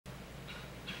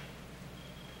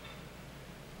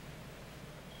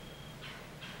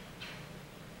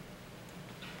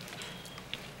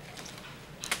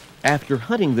After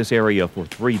hunting this area for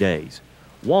 3 days,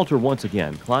 Walter once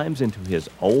again climbs into his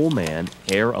Old Man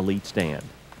Air Elite stand.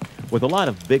 With a lot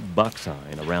of big buck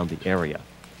sign around the area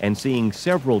and seeing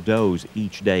several does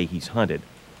each day he's hunted,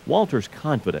 Walter's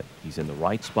confident he's in the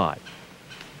right spot.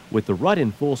 With the rut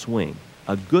in full swing,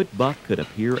 a good buck could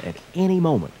appear at any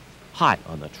moment, hot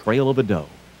on the trail of a doe.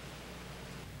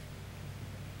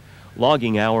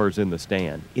 Logging hours in the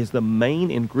stand is the main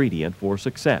ingredient for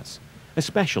success,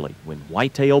 especially when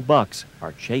whitetail bucks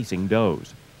are chasing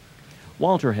does.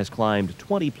 Walter has climbed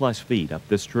 20-plus feet up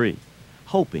this tree,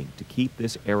 hoping to keep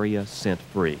this area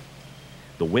scent-free.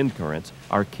 The wind currents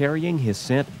are carrying his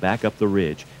scent back up the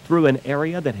ridge through an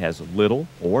area that has little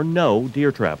or no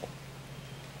deer travel.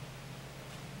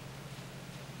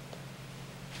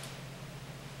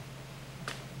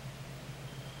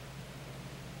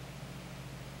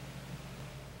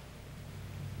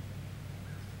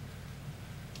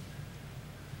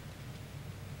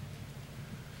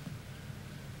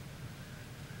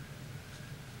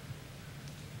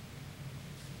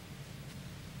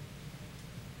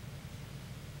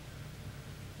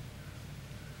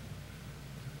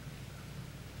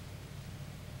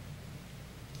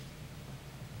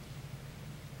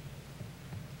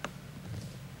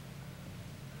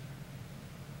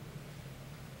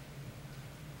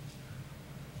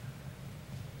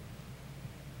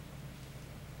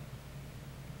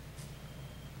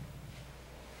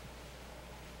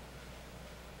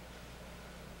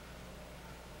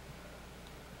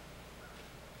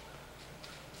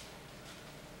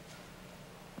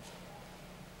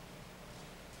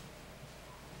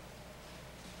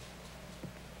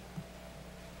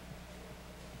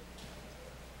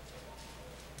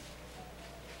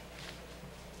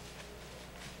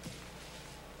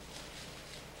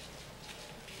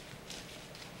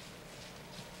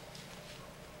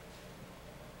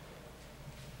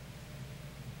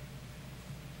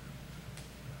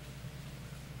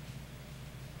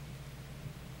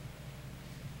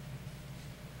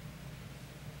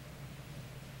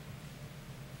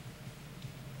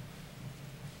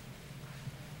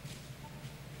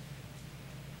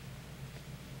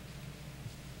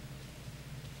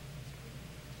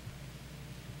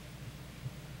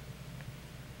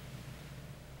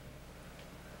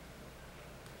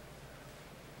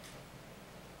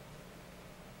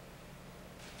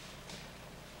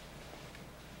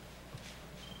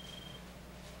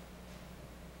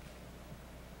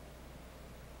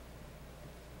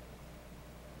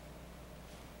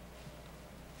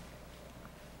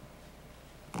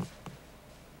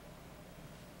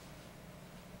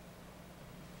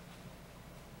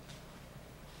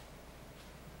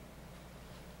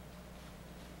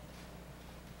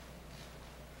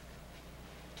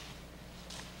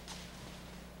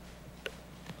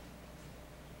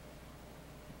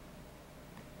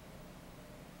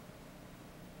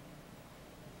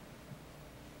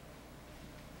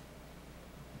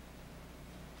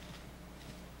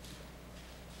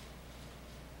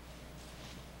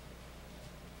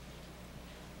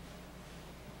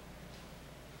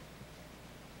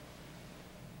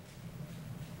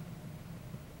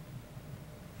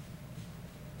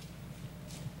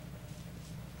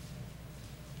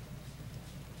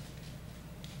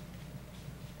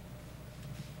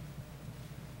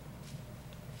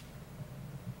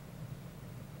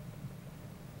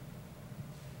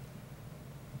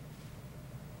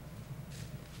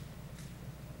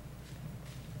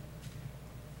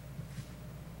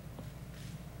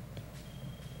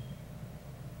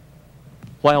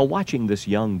 While watching this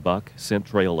young buck scent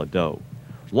trail a doe,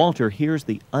 Walter hears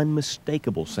the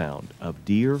unmistakable sound of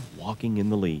deer walking in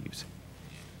the leaves.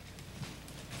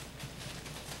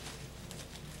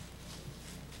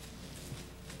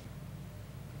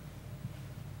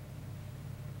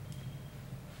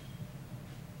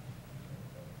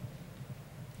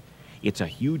 It's a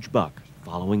huge buck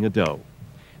following a doe.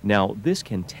 Now, this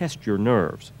can test your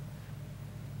nerves.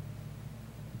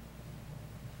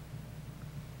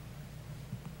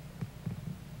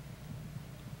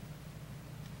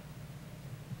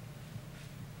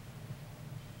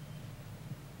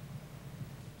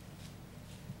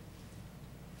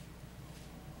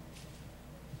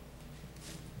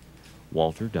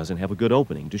 Walter doesn't have a good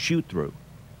opening to shoot through.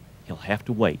 He'll have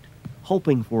to wait,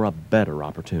 hoping for a better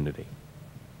opportunity.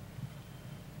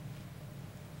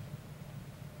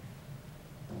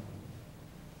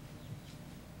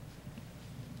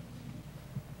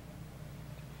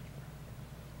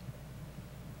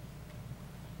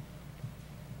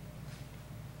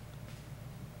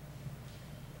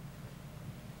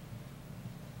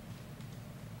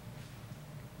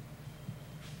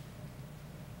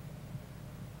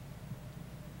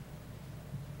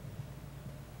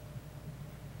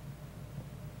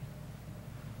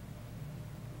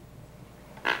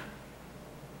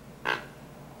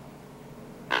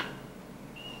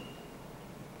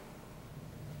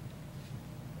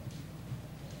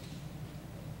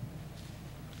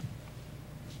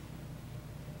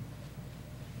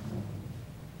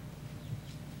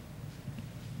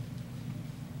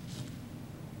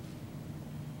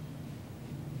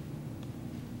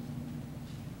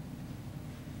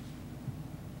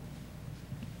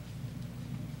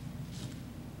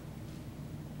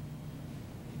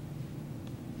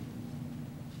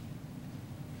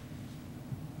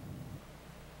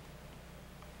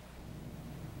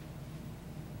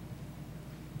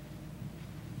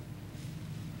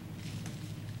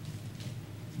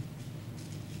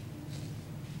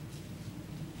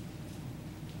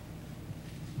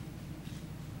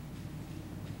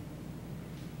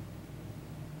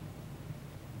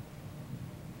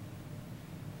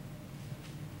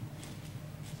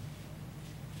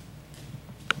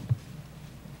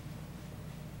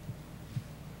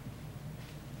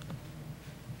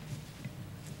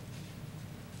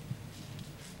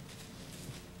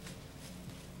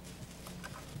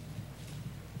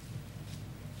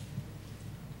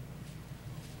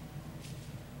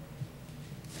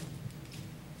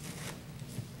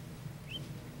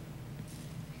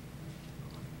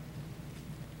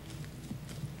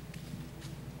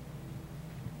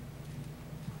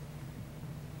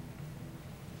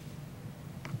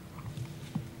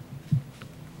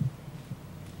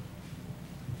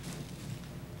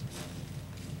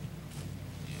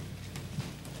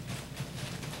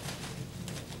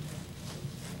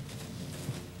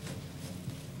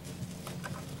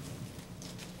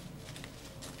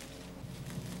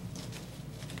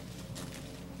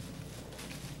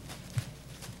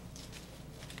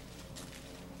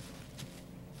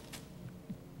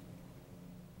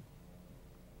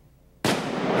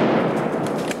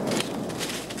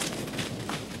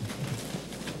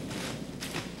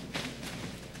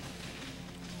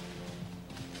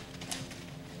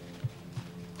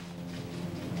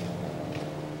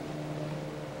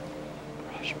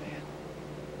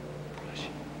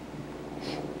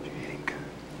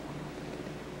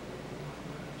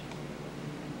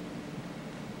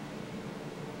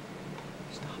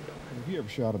 Have you ever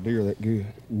shot a deer that good?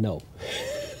 No.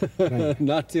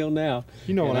 Not till now.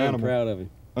 You know, I'm proud of him.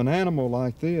 An animal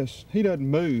like this, he doesn't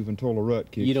move until a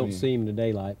rut kicks in. You don't see him in the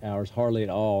daylight hours hardly at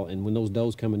all, and when those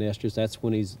does come in estrus, that's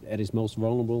when he's at his most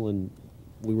vulnerable, and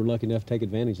we were lucky enough to take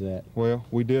advantage of that. Well,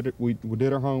 we did it. We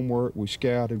did our homework. We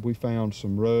scouted. We found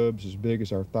some rubs as big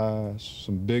as our thighs,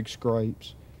 some big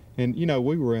scrapes. And, you know,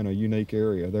 we were in a unique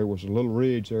area. There was a little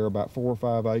ridge there, about 4 or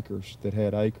 5 acres, that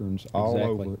had acorns all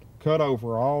over it, cut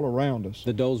over all around us.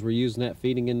 The does were using that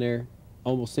feeding in there.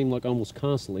 Seemed like almost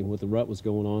constantly when the rut was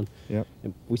going on. Yep.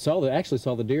 And we actually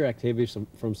saw the deer activity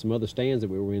from some other stands that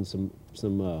we were in, some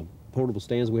portable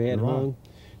stands we had hung,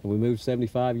 and we moved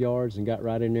 75 yards and got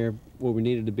right in there where we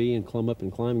needed to be and climb up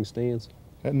in climbing stands.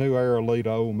 That new Air Elite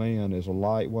Old Man is a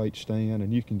lightweight stand,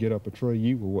 and you can get up a tree.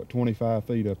 You were, what, 25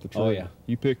 feet up the tree? Oh, yeah.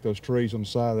 You picked those trees on the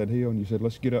side of that hill, and you said,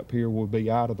 let's get up here. We'll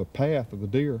be out of the path of the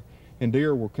deer. And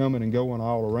deer were coming and going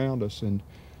all around us, and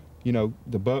you know,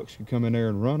 the bucks could come in there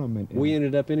and run them. And we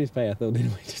ended up in his path, though,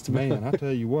 didn't we? Just about. Man, I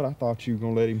tell you what, I thought you were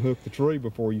going to let him hook the tree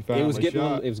before you finally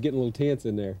shot. It was getting a little tense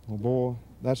in there. Well, boy,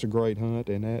 that's a great hunt,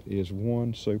 and that is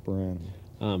one super animal.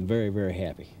 I'm very, very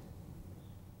happy.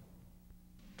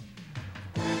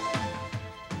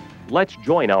 Let's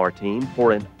join our team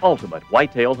for an ultimate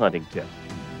whitetail hunting tip.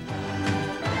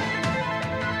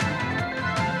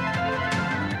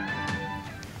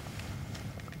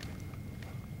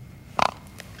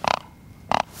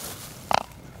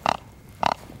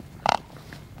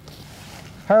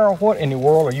 Harold, what in the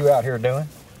world are you out here doing?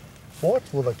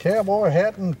 What's with a cowboy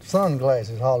hat and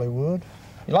sunglasses, Hollywood?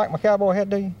 You like my cowboy hat,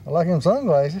 do you? I like them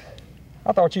sunglasses.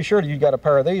 I thought you sure you got a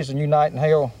pair of these, the new Knight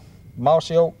Hale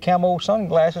mossy oak camo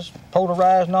sunglasses,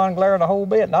 polarized, non-glare, the whole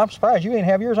bit, and I'm surprised you ain't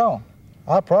have yours on.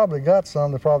 I probably got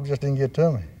some that probably just didn't get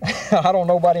to me. I don't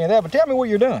know about any of that, but tell me what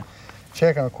you're doing.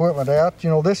 Checking equipment out. You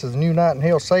know, this is the new Knight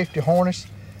Hale safety harness.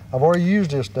 I've already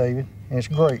used this, David, and it's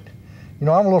great. You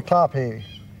know, I'm a little top heavy.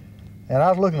 And I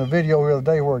was looking at a video the other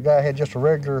day where a guy had just a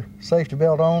regular safety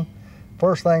belt on.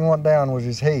 First thing went down was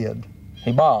his head.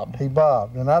 He bobbed. He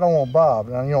bobbed, and I don't want bobbed.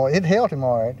 And, you know, it held him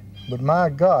all right, but my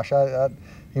gosh,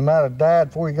 he might have died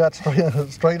before he got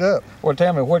straight up. Well,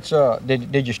 tell me, what's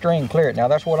did your string clear it? Now,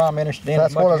 that's what I'm interested in.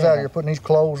 That's what I was out here putting these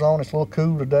clothes on. It's a little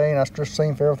cool today, and I was just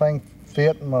seeing if everything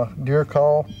fit in my deer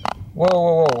call. Whoa,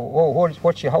 whoa, whoa, whoa,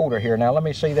 what's your holder here? Now, let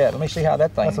me see that. Let me see how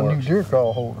that thing works. That's a new deer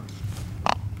call holder.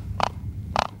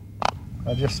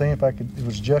 I just seen if it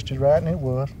was adjusted right, and it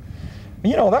was.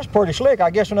 You know, that's pretty slick. I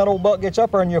guess when that old buck gets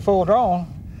up there and you're full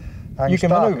drawn, you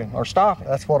can maneuver him or stop it.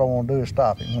 That's what I want to do, is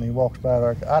stop him when he walks by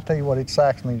there. I tell you what, it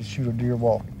sacks me to shoot a deer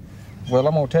walking. Well,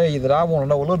 I'm going to tell you that I want to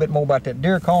know a little bit more about that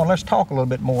deer call, and let's talk a little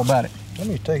bit more about it. Let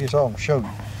me take this off and show you.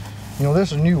 You know,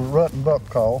 this is a new rut and buck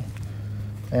call,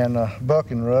 and buck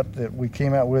and rut that we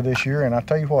came out with this year, and I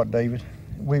tell you what, David,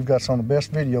 we've got some of the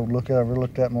best video I've ever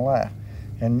looked at in my life.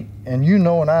 And you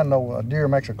know and I know a deer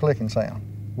makes a clicking sound.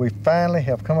 We finally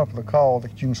have come up with a call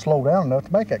that you can slow down enough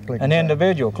to make that clicking sound. An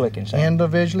individual clicking sound.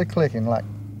 Individually clicking, like.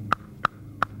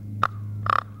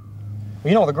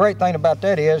 You know, the great thing about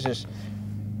that is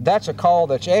that's a call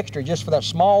that's extra just for that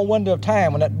small window of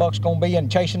time when that buck's going to be in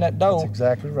chasing that doe. That's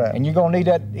exactly right. And you're going to need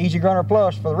that Easy Gunner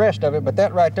Plus for the rest of it, but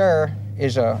that right there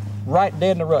is a right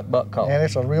dead in the rut buck call. And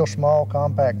it's a real small,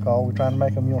 compact call. We're trying to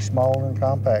make them, you know, smaller and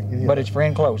compact. But it's for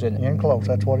in close, isn't it? In close,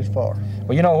 that's what it's for.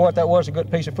 Well, you know what? That was a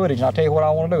good piece of footage, and I'll tell you what I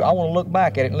want to do. I want to look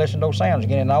back at it and listen to those sounds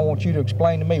again, and I want you to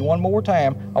explain to me one more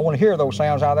time. I want to hear those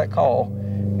sounds out of that call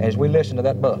as we listen to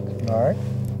that buck. All right.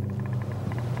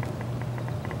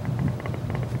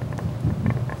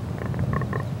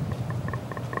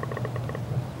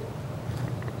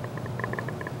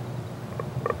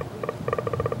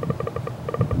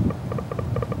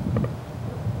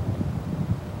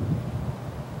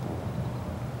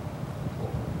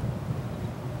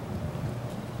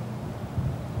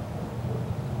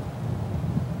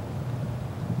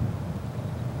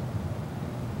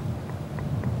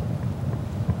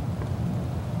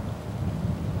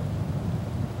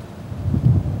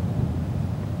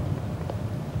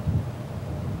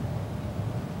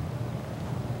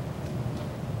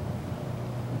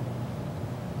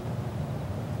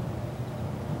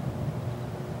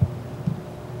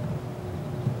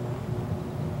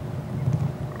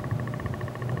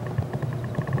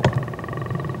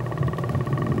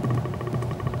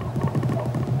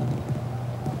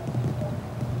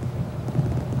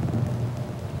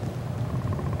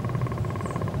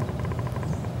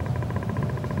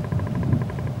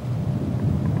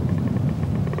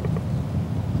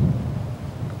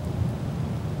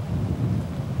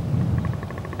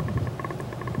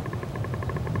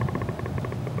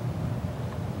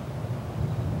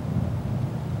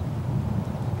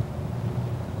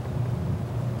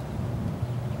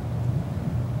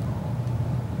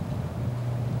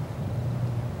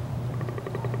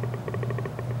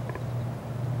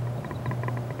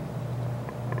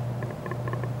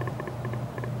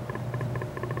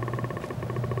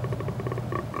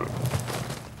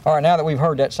 All right, now that we've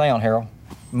heard that sound, Harold,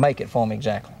 make it for me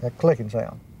exactly. That clicking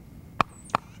sound.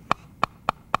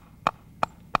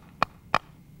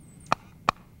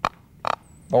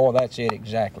 Oh, that's it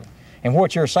exactly. And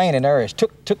what you're saying in there is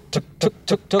tuk, tuk, tuk, tuk,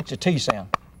 tuk, tuk, the T sound.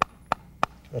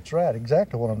 That's right,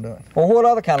 exactly what I'm doing. Well, what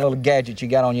other kind of little gadgets you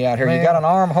got on you out here? Man, you got an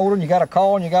arm holder, and you got a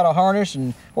call, and you got a harness,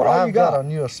 and what all you got? I've got a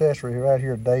new accessory right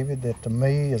here, David, that to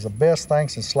me is the best thing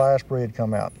since sliced bread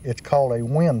come out. It's called a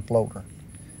wind floater.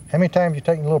 How many times you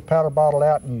take a little powder bottle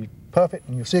out and you puff it,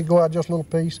 and you see it go out just a little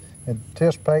piece, and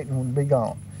anticipate and it'll be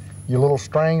gone. Your little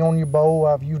string on your bow,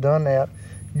 after you've done that,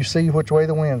 you see which way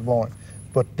the wind's blowing.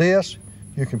 But this,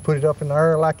 you can put it up in the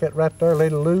air like that right there,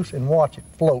 let it loose, and watch it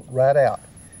float right out.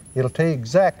 It'll tell you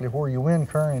exactly where your wind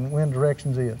current and wind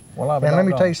directions is. Well, and let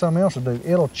me tell you something else to do.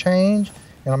 It'll change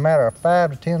in a matter of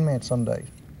 5 to 10 minutes some days.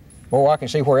 Well, I can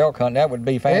see where elk hunting, that would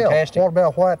be fantastic. What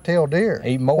about white-tailed deer?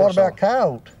 Even more What so. about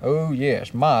coyote? Oh,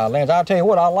 yes, my lands. I'll tell you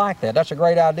what, I like that. That's a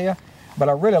great idea, but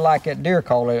I really like that deer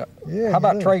call. Yeah, how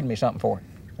about trading me something for it?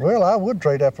 Well, I would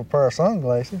trade that for a pair of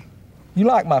sunglasses. You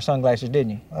liked my sunglasses,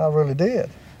 didn't you? I really did.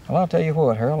 Well, I'll tell you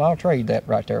what, Harold, I'll trade that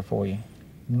right there for you.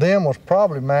 Them was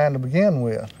probably mine to begin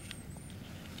with.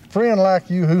 Friend like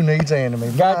you, who needs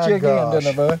enemy? Got you again,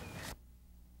 didn't I, bud?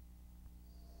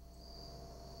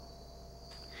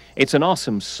 It's an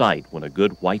awesome sight when a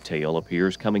good whitetail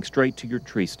appears coming straight to your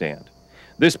tree stand.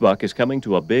 This buck is coming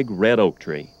to a big red oak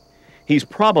tree. He's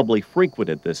probably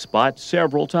frequented this spot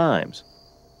several times.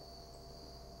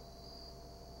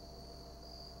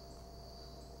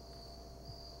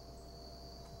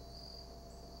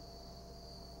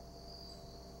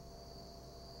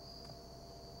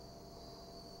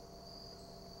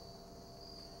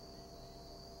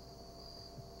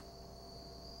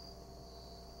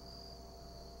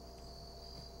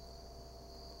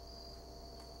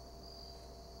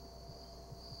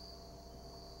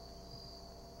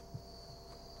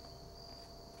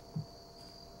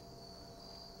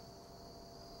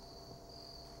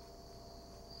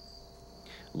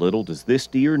 Little does this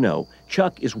deer know,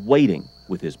 Chuck is waiting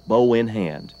with his bow in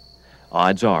hand.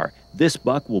 Odds are this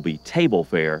buck will be table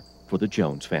fare for the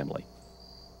Jones family.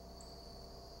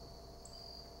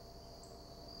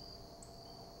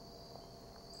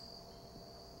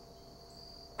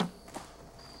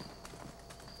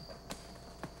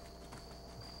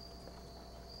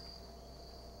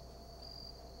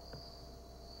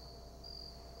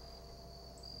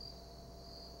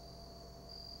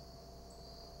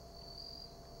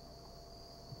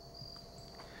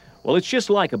 Well, it's just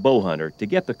like a bow hunter to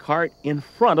get the cart in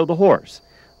front of the horse.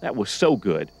 That was so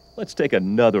good. Let's take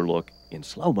another look in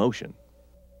slow motion.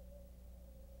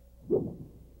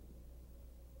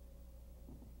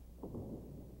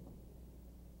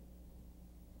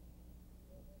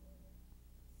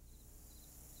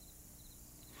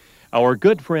 Our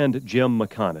good friend Jim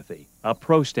McConaughey, a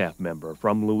pro staff member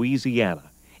from Louisiana,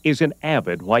 is an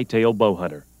avid whitetail bow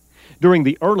hunter. During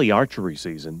the early archery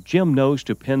season, Jim knows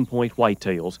to pinpoint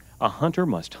whitetails, a hunter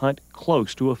must hunt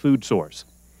close to a food source.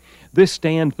 This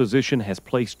stand position has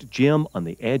placed Jim on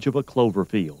the edge of a clover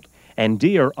field, and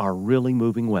deer are really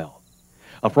moving well.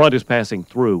 A front is passing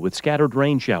through with scattered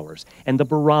rain showers, and the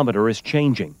barometer is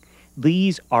changing.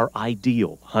 These are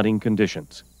ideal hunting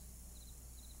conditions.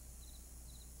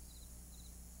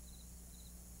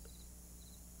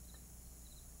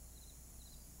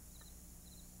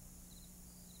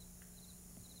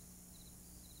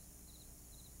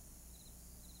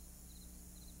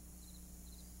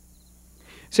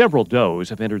 Several does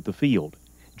have entered the field.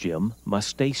 Jim must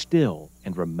stay still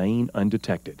and remain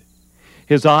undetected.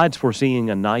 His odds for seeing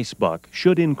a nice buck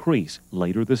should increase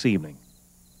later this evening.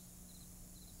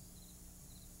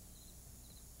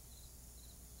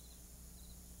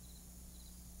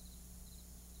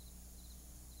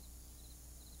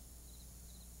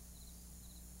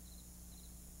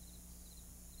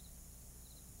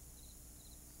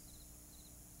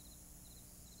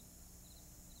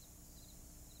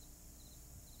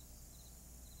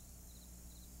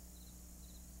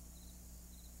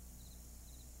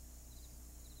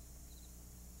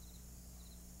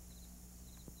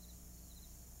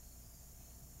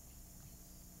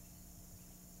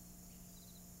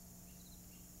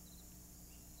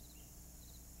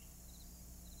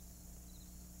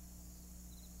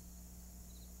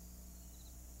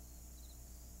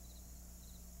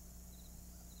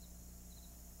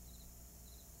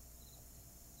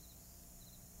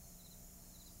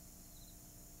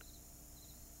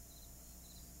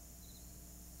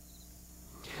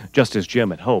 Just as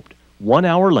Jim had hoped, 1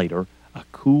 hour later, a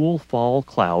cool fall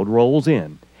cloud rolls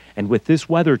in, and with this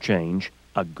weather change,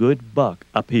 a good buck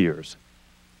appears.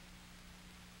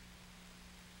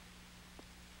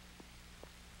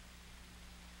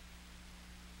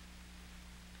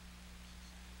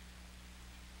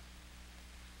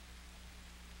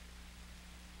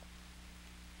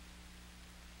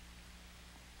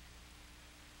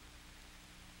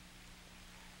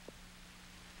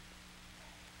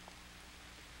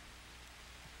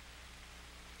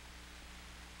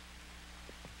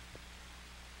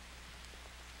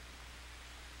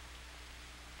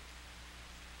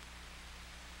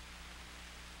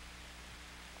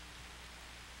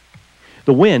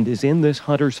 The wind is in this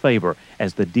hunter's favor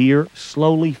as the deer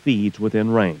slowly feeds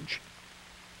within range.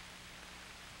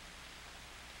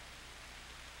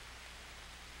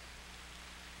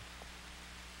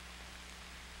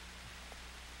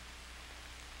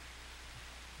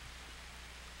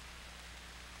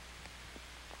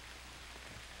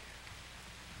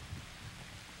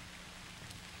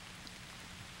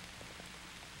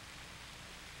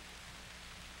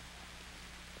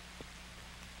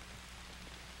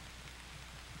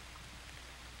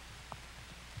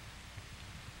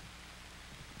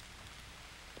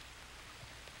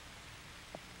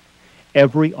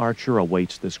 Every archer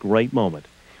awaits this great moment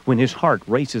when his heart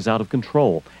races out of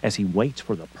control as he waits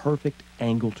for the perfect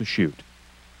angle to shoot.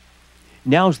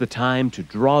 Now's the time to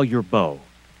draw your bow.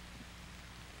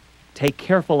 Take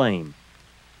careful aim.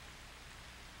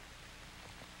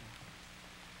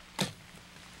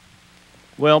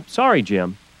 Well, sorry,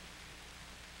 Jim.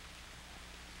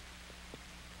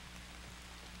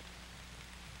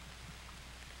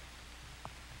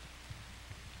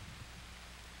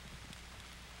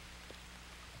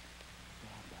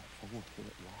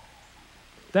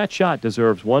 That shot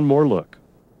deserves one more look.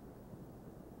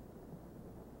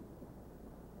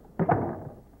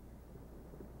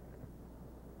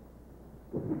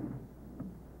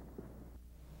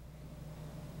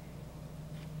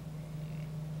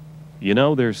 You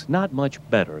know, there's not much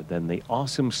better than the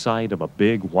awesome sight of a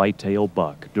big whitetail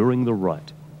buck during the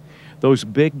rut. Those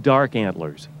big dark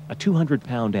antlers, a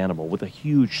 200-pound animal with a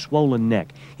huge swollen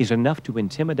neck, is enough to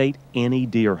intimidate any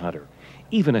deer hunter,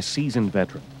 even a seasoned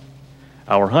veteran.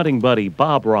 Our hunting buddy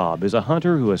Bob Robb is a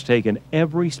hunter who has taken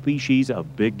every species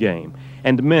of big game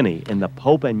and many in the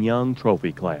Pope and Young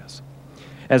trophy class.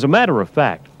 As a matter of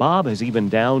fact, Bob has even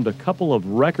downed a couple of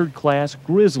record-class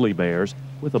grizzly bears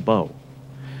with a bow.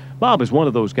 Bob is one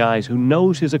of those guys who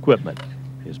knows his equipment.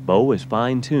 His bow is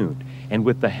fine-tuned, and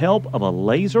with the help of a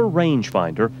laser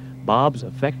rangefinder, Bob's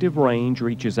effective range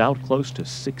reaches out close to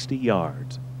 60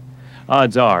 yards.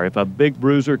 Odds are, if a big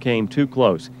bruiser came too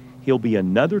close, he'll be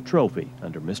another trophy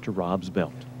under Mr. Robb's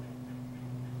belt.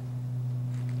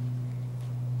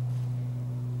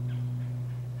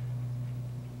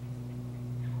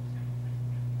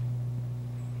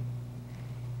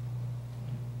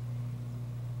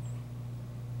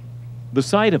 The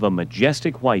sight of a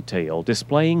majestic whitetail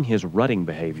displaying his rutting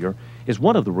behavior is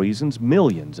one of the reasons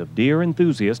millions of deer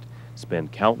enthusiasts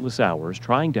spend countless hours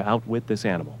trying to outwit this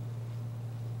animal.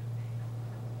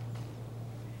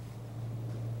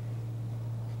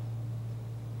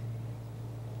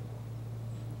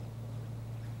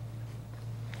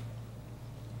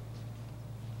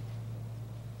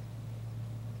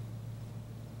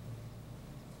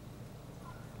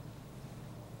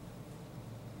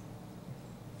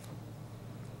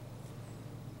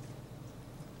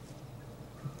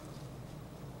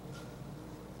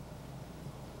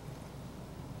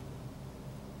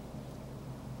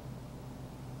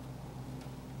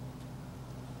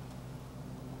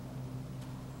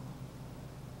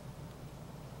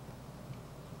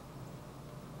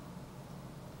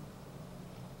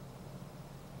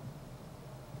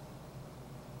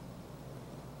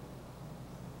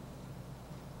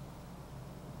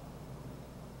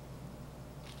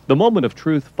 The moment of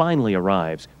truth finally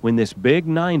arrives when this big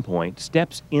 9-point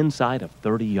steps inside of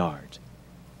 30 yards.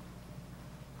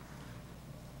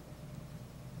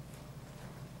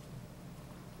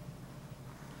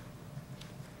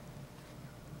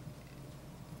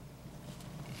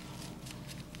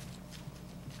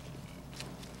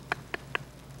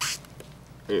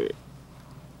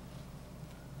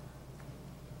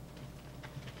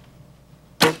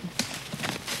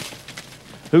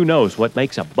 Who knows what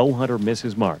makes a bow hunter miss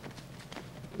his mark?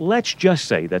 Let's just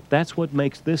say that that's what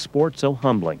makes this sport so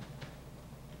humbling.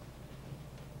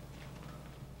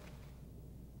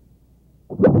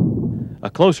 A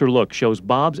closer look shows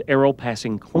Bob's arrow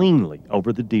passing cleanly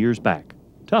over the deer's back.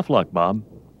 Tough luck, Bob.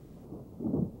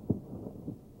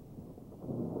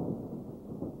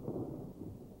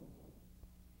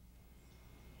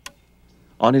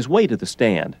 On his way to the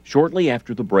stand, shortly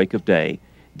after the break of day,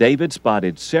 David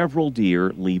spotted several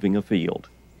deer leaving a field.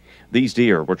 These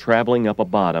deer were traveling up a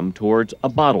bottom towards a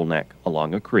bottleneck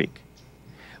along a creek.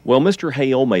 Well, Mr.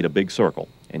 Hale made a big circle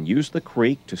and used the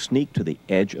creek to sneak to the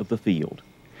edge of the field.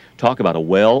 Talk about a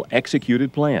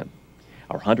well-executed plan.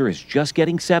 Our hunter is just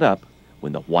getting set up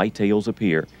when the whitetails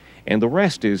appear, and the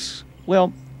rest is,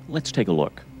 well, let's take a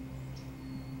look.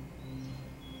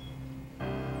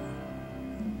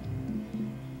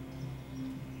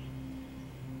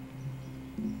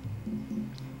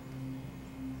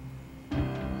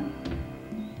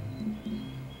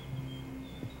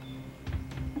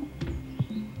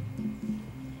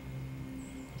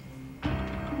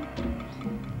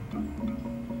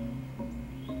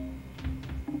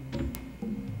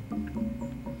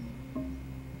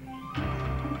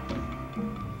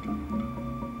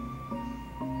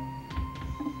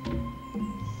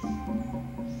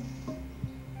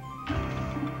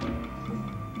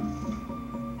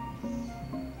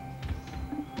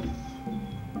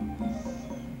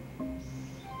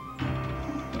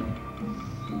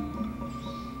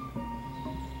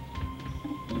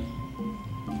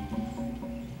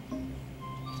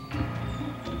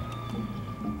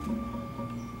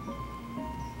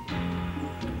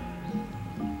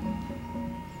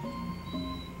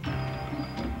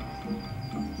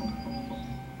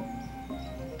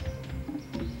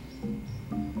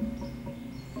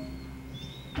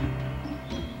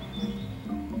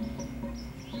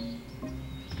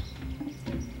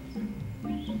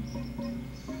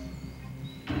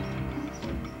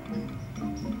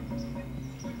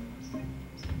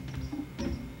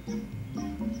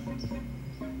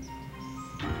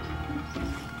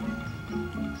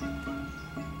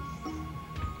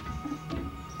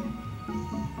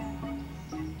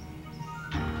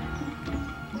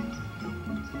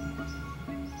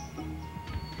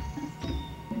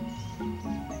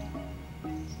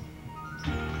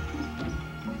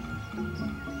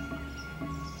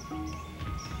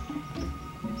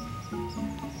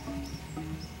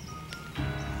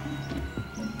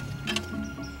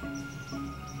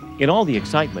 In all the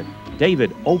excitement,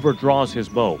 David overdraws his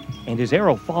bow, and his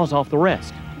arrow falls off the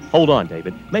rest. Hold on,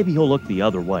 David. Maybe he'll look the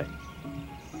other way.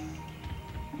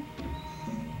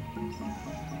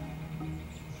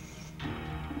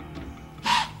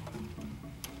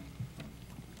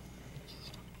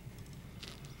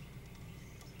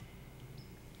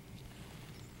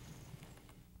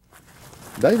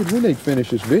 David, we need to finish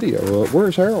this video up.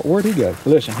 Where's Harold? Where'd he go?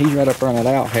 Listen, he's right up there in that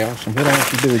outhouse, and what I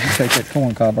want you to do is you take that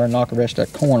corn cob there and knock the rest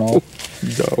of that corn off.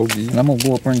 Doggy. And I'm gonna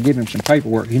go up there and give him some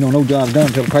paperwork. You know, no job's done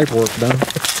until the paperwork's done.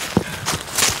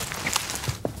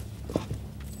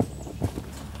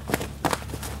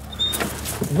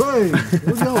 Hey,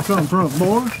 where y'all come from,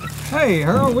 boys? Hey,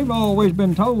 Harold, we've always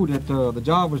been told that the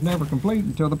job was never complete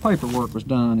until the paperwork was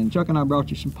done, and Chuck and I brought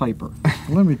you some paper.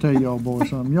 Let me tell y'all boys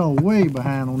something. Y'all way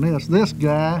behind on this. This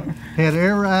guy had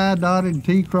every I dotted and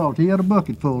T crossed. He had a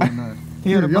bucket full in there.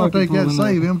 He had a y'all bucket take full that and in there.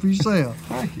 save him for yourself.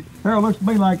 Thank you. Harold, looks to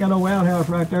me like that old outhouse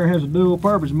right there has a dual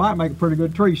purpose. It might make a pretty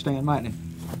good tree stand, mightn't it?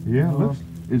 Yeah, looks,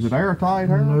 is it airtight,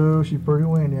 Harold? No, she's pretty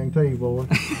windy, I can tell you, boys.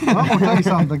 I'm gonna tell you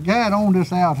something. The guy that owned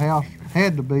this outhouse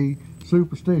had to be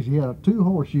superstitious. He had 2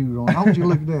 horseshoes on. I want you to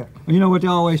look at that. You know what they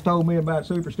always told me about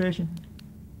superstition?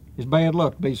 It's bad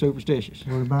luck to be superstitious.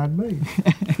 What about me?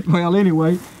 Well,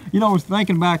 anyway, you know, I was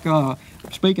thinking back,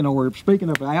 speaking of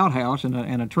the outhouse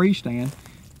and a tree stand,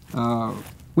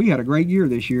 we had a great year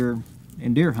this year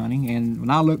in deer hunting, and when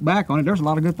I look back on it, there's a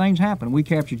lot of good things happening. We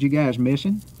captured you guys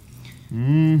missing.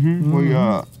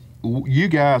 You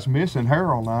guys missing,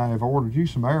 Harold and I have ordered you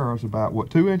some arrows about, what,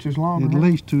 2 inches long? At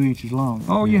least 2 inches long.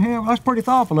 Oh, you have? That's pretty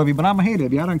thoughtful of you, but I'm ahead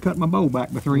of you. I done cut my bow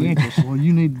back by 3 inches. Well,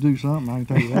 you need to do something, I can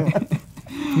tell you that.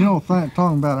 You know,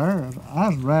 talking about arrows, I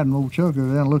was riding old Chuck over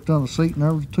there and looked on the seat, and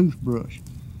there was a toothbrush.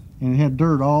 And it had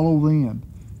dirt all over the end.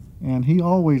 And he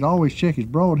always check his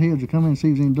broadheads to come in and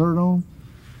see if there's any dirt on them.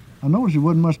 I noticed there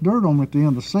wasn't much dirt on them at the end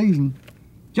of the season.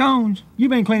 Jones, you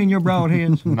been cleaning your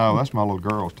broadheads? No, that's my little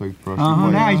girl's toothbrush.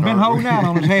 Now he's been holding out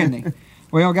on us, hasn't he?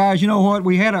 Well, guys, you know what?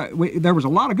 There was a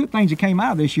lot of good things that came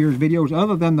out of this year's videos,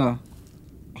 other than the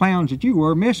clowns that you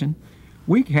were missing.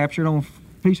 We captured on a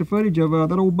piece of footage of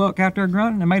that old buck out there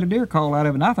grunting and made a deer call out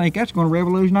of it. And I think that's going to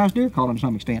revolutionize deer calling to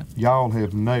some extent. Y'all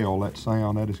have nailed that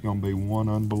sound. That is going to be one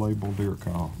unbelievable deer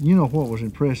call. You know what was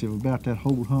impressive about that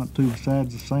whole hunt, too,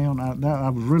 besides the sound? I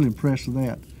was really impressed with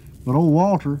that. But old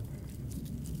Walter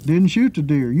didn't shoot the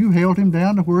deer. You held him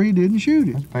down to where he didn't shoot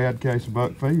it. That's a bad case of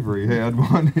buck fever he had,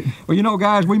 wasn't it? Well, you know,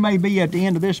 guys, we may be at the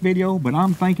end of this video, but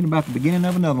I'm thinking about the beginning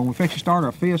of another one. We've actually started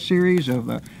our 5th series of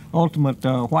the ultimate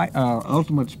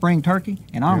spring turkey,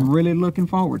 and I'm really looking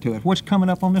forward to it. What's coming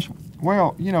up on this one?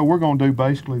 Well, you know, we're going to do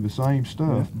basically the same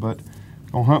stuff, but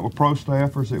going to hunt with pro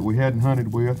staffers that we hadn't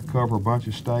hunted with, cover a bunch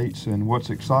of states, and what's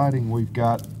exciting, we've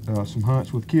got some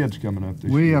hunts with kids coming up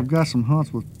this year. We have got some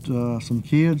hunts with some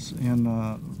kids and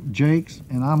Jakes,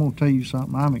 and I'm going to tell you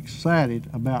something. I'm excited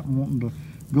about wanting to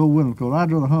go with them, because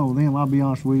I'd rather hunt with them, I'll be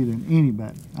honest with you, than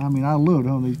anybody. I mean, I love to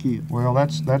hunt with these kids. Well,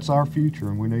 that's our future,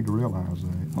 and we need to realize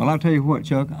that. Well, I'll tell you what,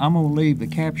 Chuck, I'm going to leave the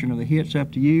capturing of the hits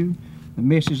up to you, the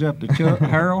misses up to Chuck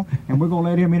Harold, and we're going to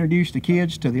let him introduce the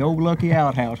kids to the old lucky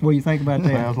outhouse. What do you think about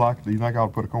that? Sounds like, do you think I ought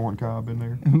to put a corn cob in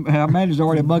there? I imagine there's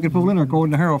already a bucket full in there,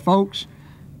 according to Harold. Folks,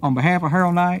 on behalf of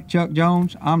Harold Knight, Chuck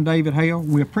Jones, I'm David Hale.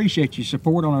 We appreciate your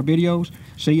support on our videos.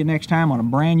 See you next time on a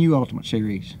brand new Ultimate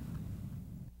Series.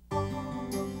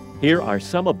 Here are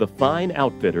some of the fine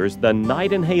outfitters the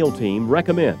Knight and Hale team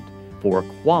recommend for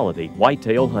quality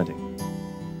whitetail hunting.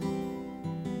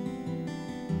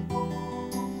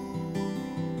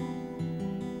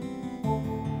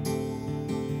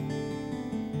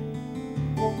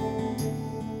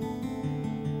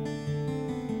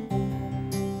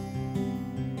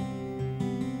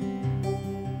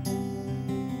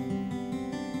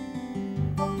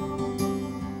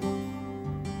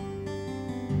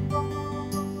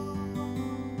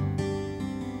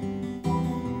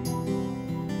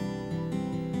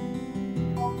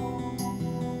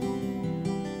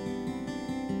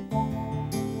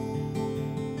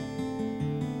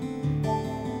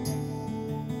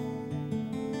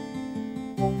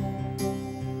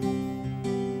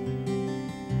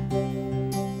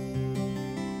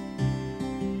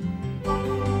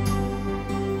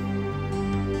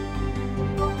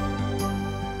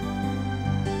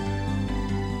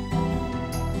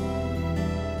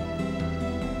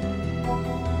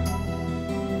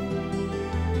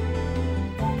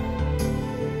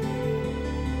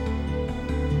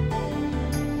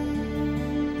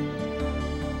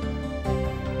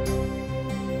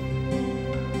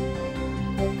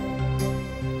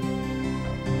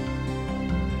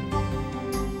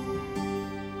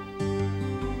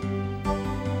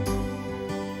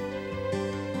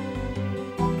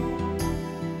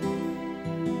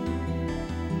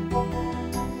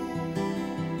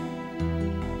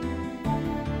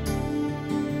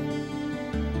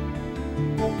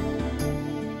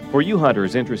 For you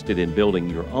hunters interested in building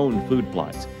your own food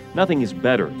plots, nothing is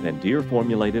better than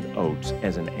deer-formulated oats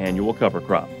as an annual cover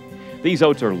crop. These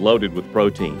oats are loaded with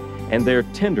protein, and their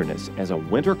tenderness as a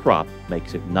winter crop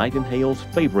makes it Knight & Hale's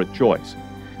favorite choice.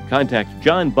 Contact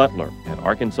John Butler at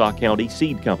Arkansas County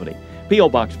Seed Company, P.O.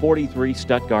 Box 43,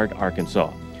 Stuttgart,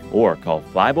 Arkansas, or call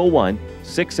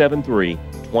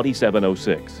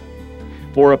 501-673-2706.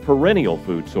 For a perennial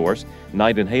food source,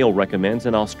 Knight & Hale recommends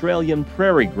an Australian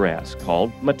prairie grass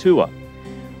called matua.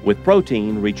 With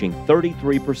protein reaching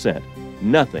 33%,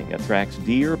 nothing attracts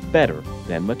deer better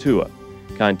than matua.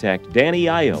 Contact Danny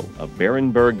Io of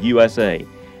Barenberg, USA,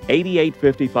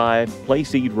 8855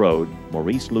 Playseed Road,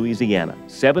 Maurice, Louisiana,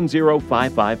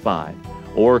 70555,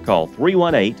 or call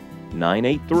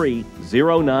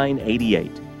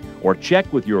 318-983-0988, or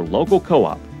check with your local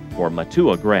co-op for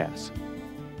matua grass.